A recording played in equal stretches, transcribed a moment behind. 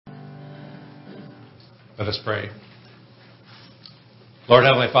Let us pray. Lord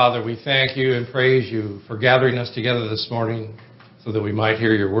Heavenly Father, we thank you and praise you for gathering us together this morning so that we might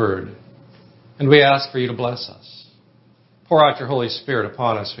hear your word. And we ask for you to bless us. Pour out your Holy Spirit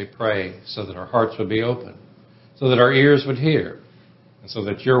upon us, we pray, so that our hearts would be open, so that our ears would hear, and so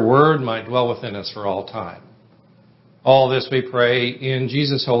that your word might dwell within us for all time. All this we pray in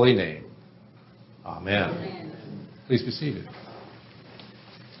Jesus' holy name. Amen. Amen. Please be seated.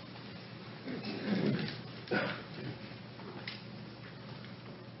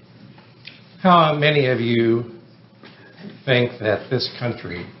 How many of you think that this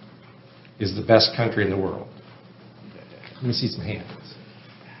country is the best country in the world? Let me see some hands.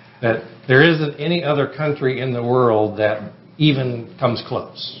 That there isn't any other country in the world that even comes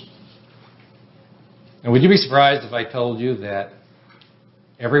close. And would you be surprised if I told you that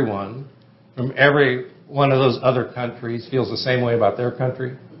everyone from every one of those other countries feels the same way about their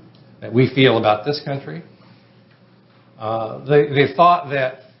country that we feel about this country? They thought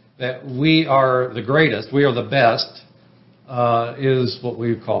that we are the greatest, we are the best, is what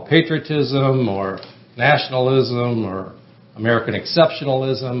we call patriotism or nationalism or American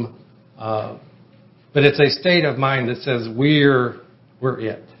exceptionalism. But it's a state of mind that says we're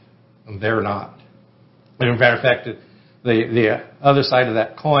it, and they're not. And in matter of fact, the other side of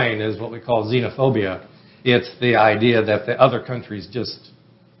that coin is what we call xenophobia. It's the idea that the other countries just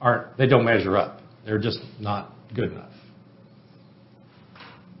they don't measure up. They're just not good enough.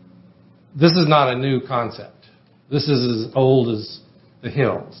 This is not a new concept. This is as old as the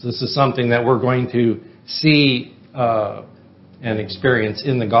hills. This is something that we're going to see and experience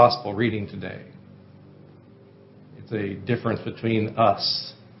in the gospel reading today. It's a difference between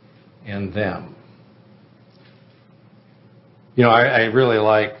us and them. You know, I really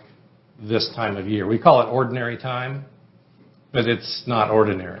like this time of year. We call it ordinary time, but it's not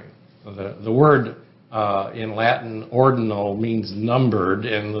ordinary. The word in Latin, ordinal, means numbered,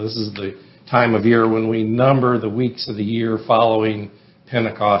 and this is the time of year when we number the weeks of the year following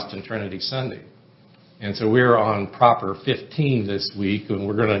Pentecost and Trinity Sunday. And so we're on proper 15 this week, and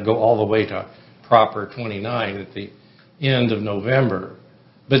we're going to go all the way to proper 29 at the end of November.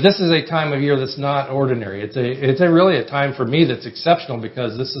 But this is a time of year that's not ordinary. It's really a time for me that's exceptional,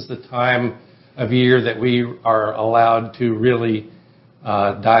 because this is the time of year that we are allowed to really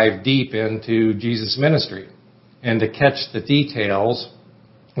dive deep into Jesus' ministry and to catch the details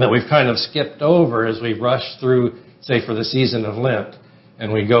that we've kind of skipped over as we rush through, say, for the season of Lent,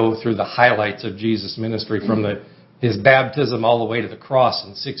 and we go through the highlights of Jesus' ministry from his baptism all the way to the cross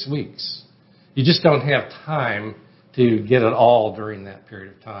in 6 weeks. You just don't have time to get it all during that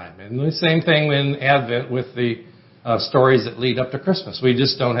period of time. And the same thing in Advent with the stories that lead up to Christmas. We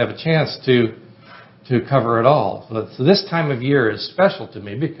just don't have a chance to cover it all. So this time of year is special to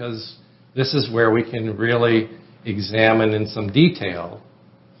me, because this is where we can really examine in some detail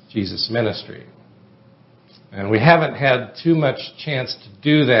Jesus' ministry. And we haven't had too much chance to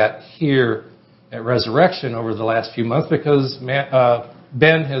do that here at Resurrection over the last few months, because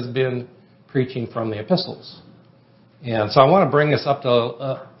Ben has been preaching from the epistles. And so I want to bring us up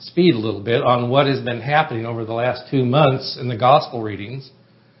to speed a little bit on what has been happening over the last 2 months in the gospel readings.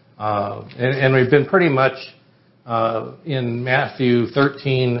 And we've been pretty much in Matthew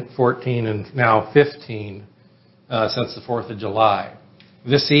 13, 14, and now 15 since the 4th of July.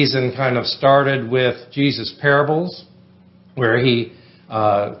 This season kind of started with Jesus' parables, where he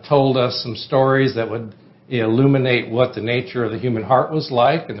told us some stories that would illuminate what the nature of the human heart was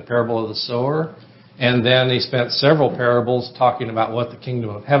like in the parable of the sower. And then he spent several parables talking about what the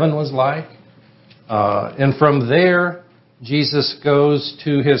kingdom of heaven was like. And from there, Jesus goes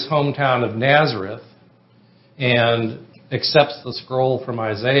to his hometown of Nazareth and accepts the scroll from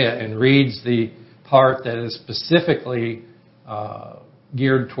Isaiah and reads the part that is specifically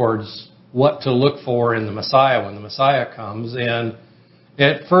geared towards what to look for in the Messiah when the Messiah comes. And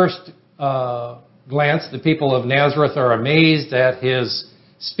at first glance, the people of Nazareth are amazed at his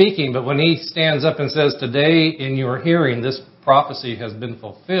speaking, but when he stands up and says, "Today in your hearing this prophecy has been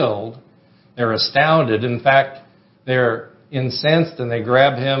fulfilled," they're astounded. In fact, they're incensed, and they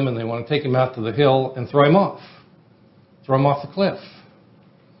grab him and they want to take him out to the hill and throw him off the cliff.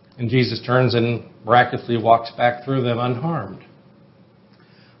 And Jesus turns and miraculously walks back through them unharmed.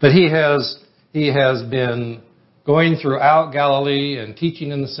 But he has been going throughout Galilee and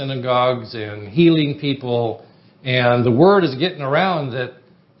teaching in the synagogues and healing people, and the word is getting around that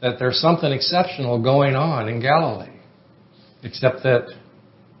there's something exceptional going on in Galilee. Except that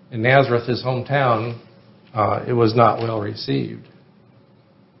in Nazareth, his hometown, it was not well received.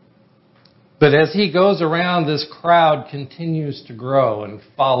 But as he goes around, this crowd continues to grow and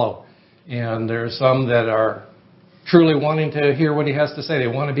follow. And there are some that are truly wanting to hear what he has to say. They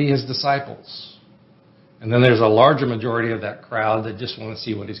want to be his disciples. And then there's a larger majority of that crowd that just want to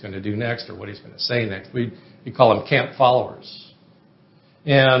see what he's going to do next or what he's going to say next. We call them camp followers.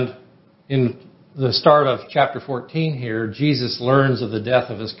 And in the start of chapter 14 here, Jesus learns of the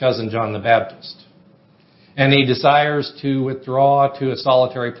death of his cousin John the Baptist. And he desires to withdraw to a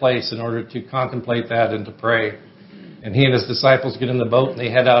solitary place in order to contemplate that and to pray. And he and his disciples get in the boat and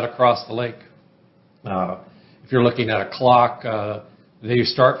they head out across the lake. If you're looking at a clock, they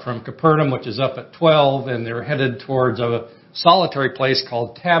start from Capernaum, which is up at 12, and they're headed towards a solitary place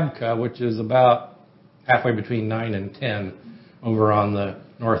called Tabca, which is about halfway between 9 and 10 over on the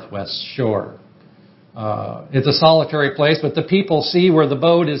northwest shore. It's a solitary place, but the people see where the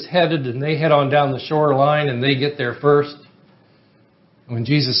boat is headed, and they head on down the shoreline, and they get there first. And when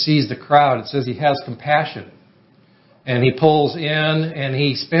Jesus sees the crowd, it says he has compassion. And he pulls in, and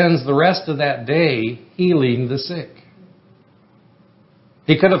he spends the rest of that day healing the sick.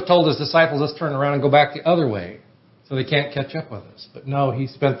 He could have told his disciples, let's turn around and go back the other way so they can't catch up with us. But no, he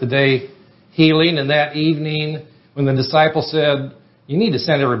spent the day healing. And that evening, when the disciples said, you need to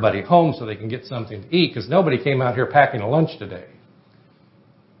send everybody home so they can get something to eat because nobody came out here packing a lunch today.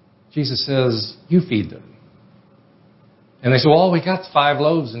 Jesus says, you feed them. And they said, well, all we got is 5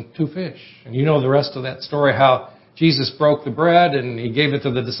 loaves and 2 fish. And you know the rest of that story, how Jesus broke the bread and he gave it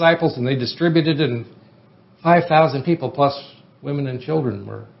to the disciples and they distributed it, and 5,000 people plus women and children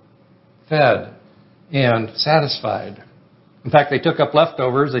were fed and satisfied. In fact, they took up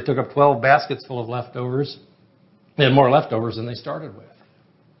leftovers. They took up 12 baskets full of leftovers. They had more leftovers than they started with.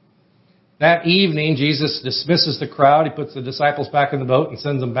 That evening, Jesus dismisses the crowd. He puts the disciples back in the boat and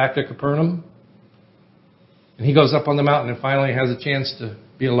sends them back to Capernaum. And he goes up on the mountain and finally has a chance to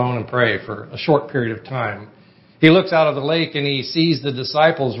be alone and pray for a short period of time. He looks out of the lake and he sees the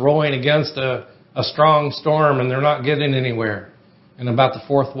disciples rowing against a strong storm, and they're not getting anywhere. And about the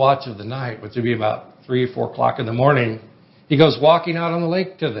 4th watch of the night, which would be about 3 or 4 o'clock in the morning, he goes walking out on the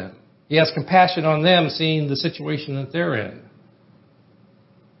lake to them. He has compassion on them, seeing the situation that they're in.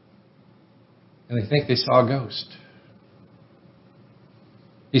 And they think they saw a ghost.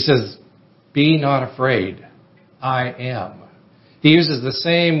 He says, be not afraid, I am. He uses the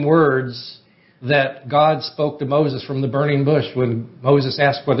same words that God spoke to Moses from the burning bush when Moses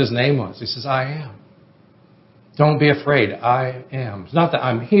asked what his name was. He says, I am. Don't be afraid, I am. It's not that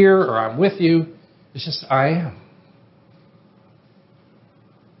I'm here or I'm with you. It's just I am.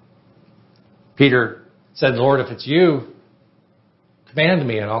 Peter said, Lord, if it's you, command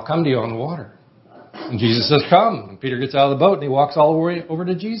me and I'll come to you on the water. And Jesus says, come. And Peter gets out of the boat and he walks all the way over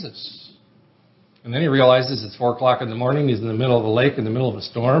to Jesus. And then he realizes it's 4 o'clock in the morning. He's in the middle of a lake, in the middle of a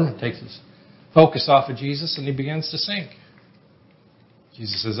storm. It takes his focus off of Jesus and he begins to sink.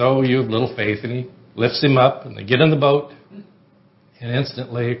 Jesus says, oh, you have little faith. And he lifts him up and they get in the boat. And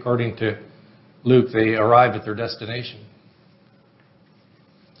instantly, according to Luke, they arrived at their destination.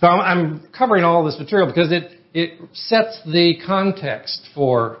 So I'm covering all this material because it sets the context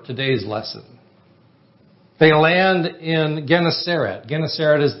for today's lesson. They land in Gennesaret.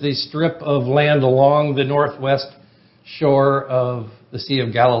 Gennesaret is the strip of land along the northwest shore of the Sea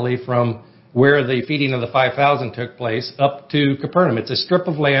of Galilee from where the feeding of the 5,000 took place up to Capernaum. It's a strip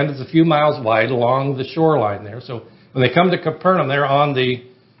of land. It's a few miles wide along the shoreline there. So when they come to Capernaum, they're on the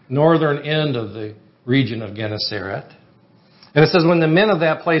northern end of the region of Gennesaret. And it says, when the men of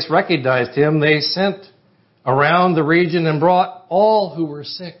that place recognized him, they sent around the region and brought all who were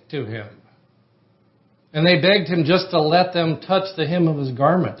sick to him. And they begged him just to let them touch the hem of his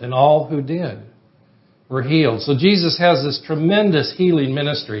garment, and all who did were healed. So Jesus has this tremendous healing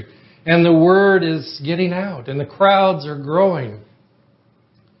ministry, and the word is getting out, and the crowds are growing.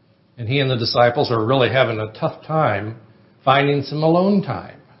 And he and the disciples are really having a tough time finding some alone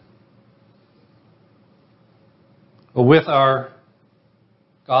time. But with our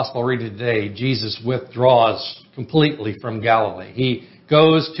gospel reading today, Jesus withdraws completely from Galilee. He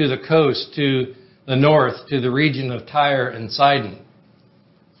goes to the coast, to the north, to the region of Tyre and Sidon,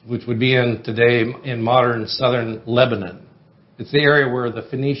 which would be in modern southern Lebanon. It's the area where the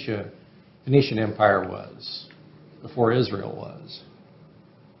Phoenician Empire was, before Israel was.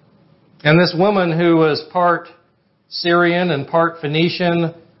 And this woman who was part Syrian and part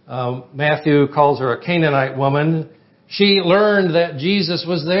Phoenician, Matthew calls her a Canaanite woman. She learned that Jesus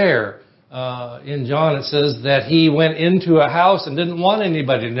was there. In John it says that he went into a house and didn't want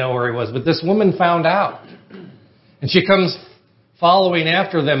anybody to know where he was. But this woman found out. And she comes following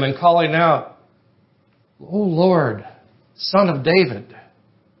after them and calling out, "Oh Lord, Son of David,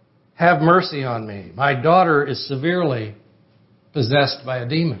 have mercy on me. My daughter is severely possessed by a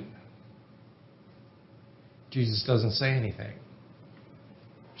demon." Jesus doesn't say anything.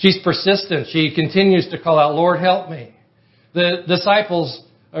 She's persistent. She continues to call out, Lord, help me. The disciples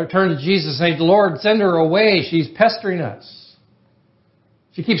turn to Jesus and say, Lord, send her away. She's pestering us.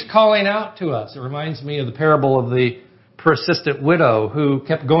 She keeps calling out to us. It reminds me of the parable of the persistent widow who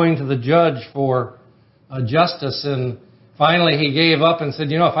kept going to the judge for justice, and finally he gave up and said,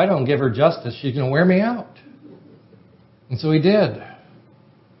 if I don't give her justice, she's going to wear me out. And so he did.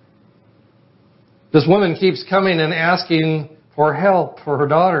 This woman keeps coming and asking for help for her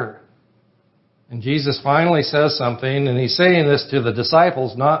daughter. And Jesus finally says something, and he's saying this to the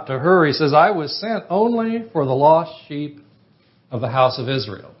disciples, not to her. He says, I was sent only for the lost sheep of the house of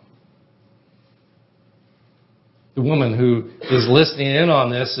Israel. The woman who is listening in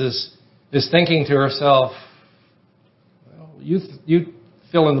on this is thinking to herself, well, you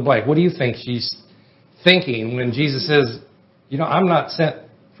fill in the blank. What do you think she's thinking when Jesus says, I'm not sent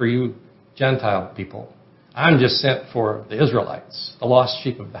for you Gentile people. I'm just sent for the Israelites, the lost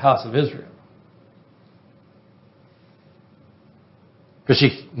sheep of the house of Israel. Because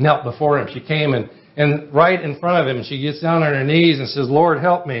she knelt before him. She came and right in front of him, she gets down on her knees and says, Lord,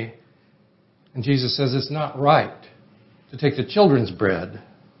 help me. And Jesus says, it's not right to take the children's bread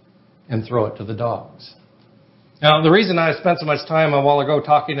and throw it to the dogs. Now, the reason I spent so much time a while ago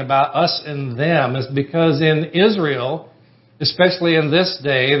talking about us and them is because in Israel, especially in this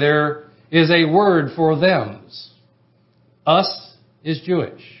day, there is a word for thems. Us is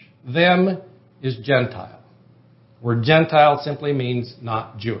Jewish. Them is Gentile. Word Gentile simply means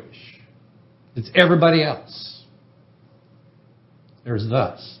not Jewish. It's everybody else. There's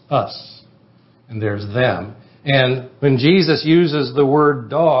us, and there's them. And when Jesus uses the word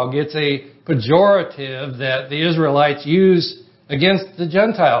dog, it's a pejorative that the Israelites use against the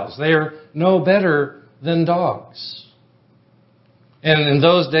Gentiles. They're no better than dogs. And in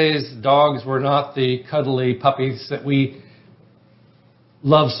those days, dogs were not the cuddly puppies that we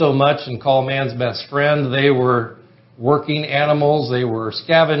love so much and call man's best friend. They were working animals. They were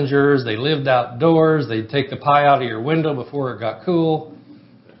scavengers. They lived outdoors. They'd take the pie out of your window before it got cool.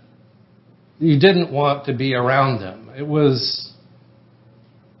 You didn't want to be around them. It was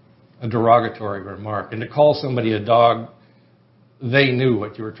a derogatory remark. And to call somebody a dog, they knew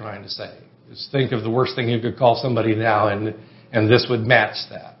what you were trying to say. Just think of the worst thing you could call somebody now, and this would match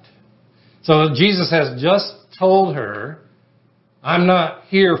that. So Jesus has just told her, I'm not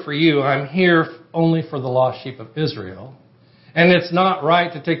here for you. I'm here only for the lost sheep of Israel. And it's not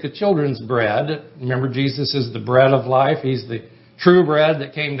right to take the children's bread. Remember, Jesus is the bread of life. He's the true bread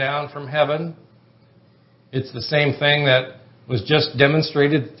that came down from heaven. It's the same thing that was just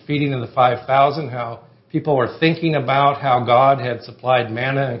demonstrated at the feeding of the 5,000, how people are thinking about how God had supplied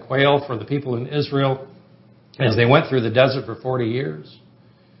manna and quail for the people in Israel as they went through the desert for 40 years.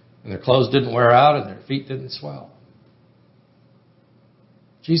 And their clothes didn't wear out and their feet didn't swell.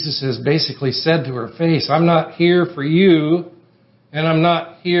 Jesus has basically said to her face, I'm not here for you, and I'm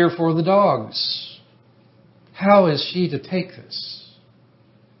not here for the dogs. How is she to take this?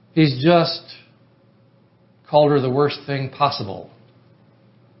 He's just called her the worst thing possible.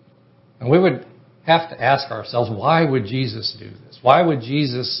 And we would have to ask ourselves, why would Jesus do this? Why would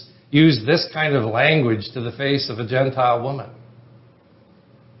Jesus use this kind of language to the face of a Gentile woman?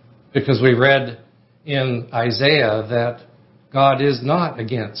 Because we read in Isaiah that God is not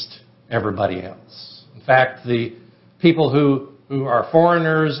against everybody else. In fact, the people who are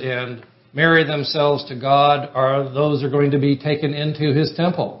foreigners and marry themselves to God are those who are going to be taken into his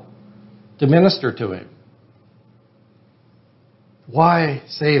temple to minister to him. Why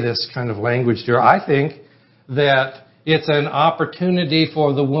say this kind of language to her? I think that it's an opportunity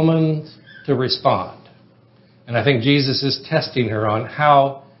for the woman to respond. And I think Jesus is testing her on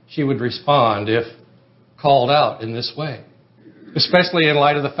how she would respond if called out in this way. Especially in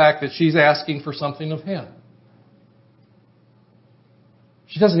light of the fact that she's asking for something of him.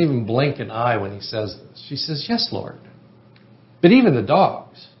 She doesn't even blink an eye when he says this. She says, yes, Lord. But even the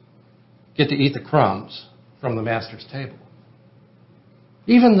dogs get to eat the crumbs from the master's table.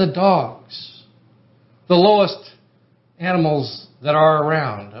 Even the dogs, the lowest animals that are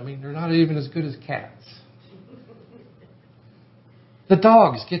around. I mean, they're not even as good as cats. The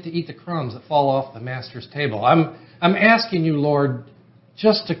dogs get to eat the crumbs that fall off the master's table. I'm asking you, Lord,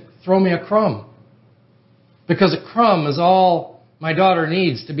 just to throw me a crumb. Because a crumb is all my daughter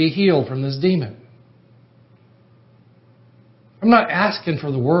needs to be healed from this demon. I'm not asking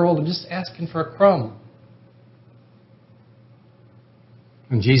for the world. I'm just asking for a crumb.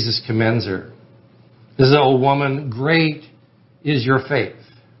 And Jesus commends her. He says, "O woman, great is your faith.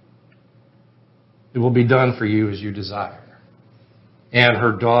 It will be done for you as you desire." And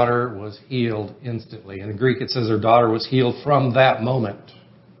her daughter was healed instantly. In Greek it says her daughter was healed from that moment.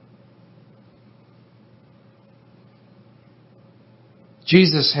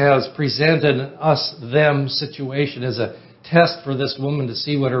 Jesus has presented an us-them situation as a test for this woman to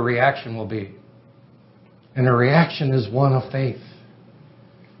see what her reaction will be. And her reaction is one of faith.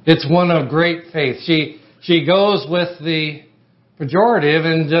 It's one of great faith. She goes with the pejorative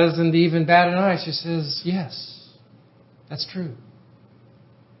and doesn't even bat an eye. She says, yes, that's true.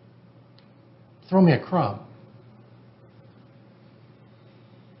 Throw me a crumb.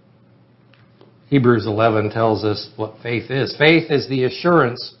 Hebrews 11 tells us what faith is. Faith is the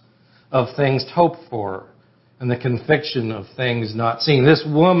assurance of things hoped for and the conviction of things not seen. This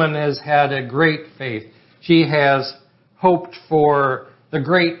woman has had a great faith. She has hoped for the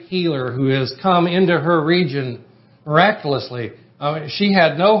great healer who has come into her region miraculously. She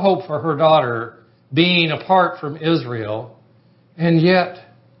had no hope for her daughter being apart from Israel, and yet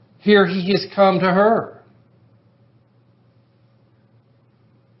here he has come to her.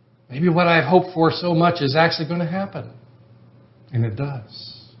 Maybe what I've hoped for so much is actually going to happen. And it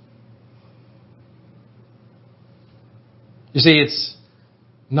does. You see, it's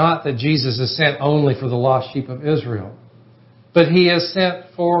not that Jesus is sent only for the lost sheep of Israel, but he is sent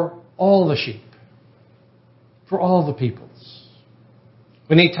for all the sheep, for all the peoples.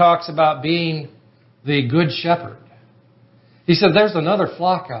 When he talks about being the good shepherd, he said there's another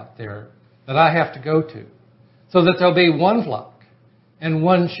flock out there that I have to go to, so that there'll be one flock and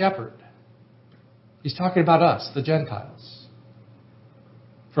one shepherd. He's talking about us, the Gentiles.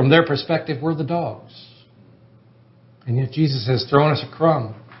 From their perspective, we're the dogs. And yet Jesus has thrown us a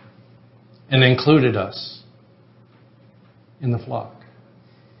crumb and included us in the flock.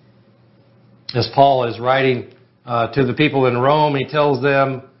 As Paul is writing to the people in Rome, he tells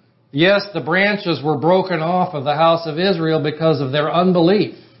them, yes, the branches were broken off of the house of Israel because of their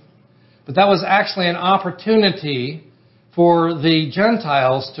unbelief. But that was actually an opportunity for the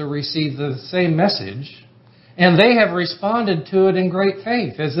Gentiles to receive the same message. And they have responded to it in great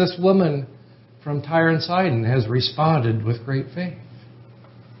faith, as this woman from Tyre and Sidon has responded with great faith.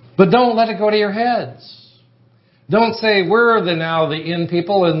 But don't let it go to your heads. Don't say we're now the in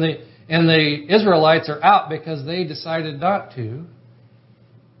people and the Israelites are out because they decided not to.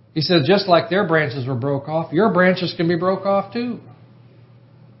 He said just like their branches were broke off, your branches can be broke off too.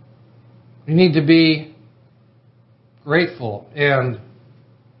 You need to be grateful and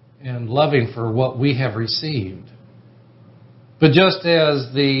loving for what we have received. But just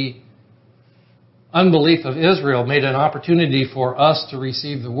as the unbelief of Israel made an opportunity for us to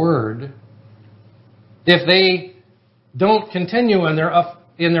receive the word, if they don't continue in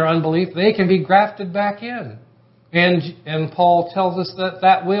their unbelief, they can be grafted back in. And Paul tells us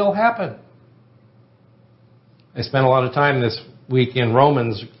that will happen. I spent a lot of time this week in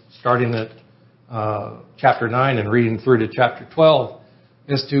Romans, starting at chapter 9 and reading through to chapter 12,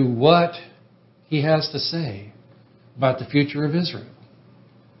 as to what he has to say about the future of Israel.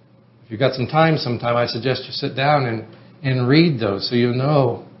 If you've got some time sometime, I suggest you sit down and read those so you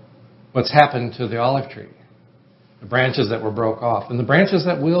know what's happened to the olive tree. The branches that were broke off and the branches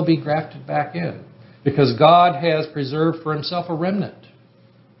that will be grafted back in. Because God has preserved for himself a remnant.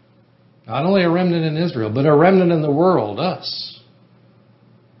 Not only a remnant in Israel, but a remnant in the world, us,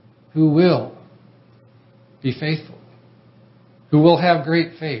 who will be faithful, who will have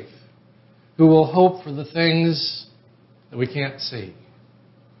great faith, who will hope for the things that we can't see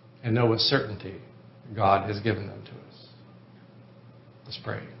and know with certainty God has given them to us. Let's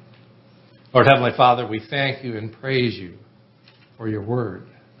pray. Lord Heavenly Father, we thank you and praise you for your word,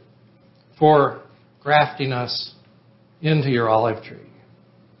 for grafting us into your olive tree,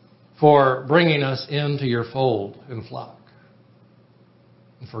 for bringing us into your fold and flock,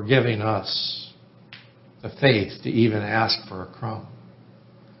 and for giving us the faith to even ask for a crumb.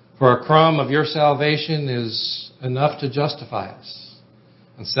 For a crumb of your salvation is enough to justify us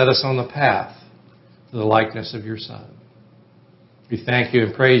and set us on the path to the likeness of your Son. We thank you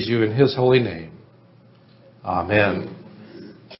and praise you in his holy name. Amen.